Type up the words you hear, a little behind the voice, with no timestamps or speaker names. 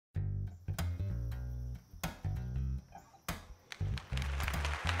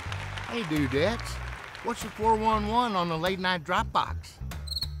Hey, dudettes, what's the 411 on the late night drop box?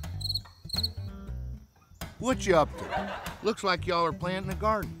 What you up to? Looks like y'all are planting a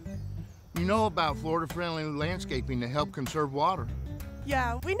garden. You know about Florida-friendly landscaping to help conserve water.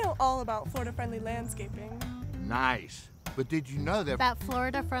 Yeah, we know all about Florida-friendly landscaping. Nice. But did you know that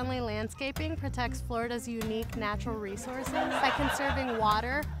Florida-friendly landscaping protects Florida's unique natural resources by conserving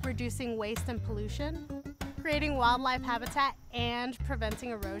water, reducing waste and pollution, creating wildlife habitat, and preventing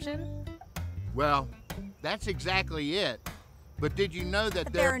erosion? Well, that's exactly it. But did you know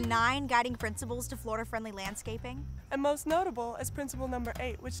that there are 9 guiding principles to Florida-friendly landscaping? And most notable is principle number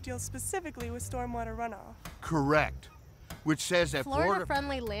 8, which deals specifically with stormwater runoff. Correct. Which says that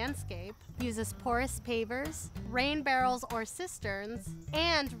Florida-friendly landscape uses porous pavers, rain barrels or cisterns,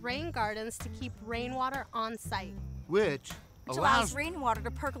 and rain gardens to keep rainwater on site. Which allows rainwater to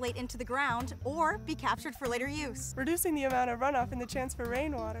percolate into the ground or be captured for later use, reducing the amount of runoff and the chance for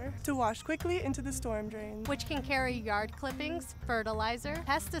rainwater to wash quickly into the storm drains. Which can carry yard clippings, fertilizer,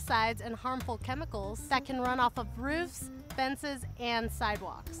 pesticides, and harmful chemicals that can run off of roofs, fences, and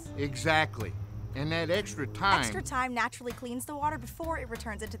sidewalks. Exactly. And that extra time naturally cleans the water before it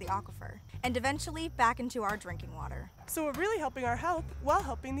returns into the aquifer, and eventually back into our drinking water. So we're really helping our health while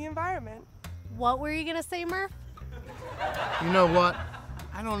helping the environment. What were you gonna say, Murf? You know what?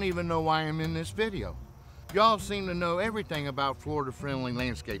 I don't even know why I'm in this video. Y'all seem to know everything about Florida-friendly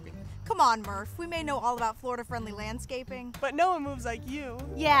landscaping. Come on, Murf. We may know all about Florida-friendly landscaping, but no one moves like you.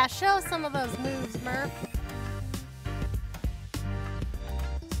 Yeah, show us some of those moves, Murf.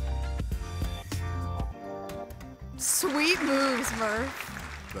 Sweet moves, Murf.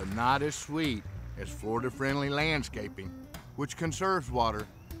 But not as sweet as Florida-friendly landscaping, which conserves water,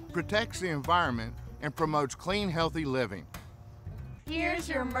 protects the environment, and promotes clean, healthy living. Here's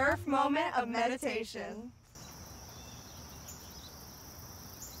your Murf moment of meditation.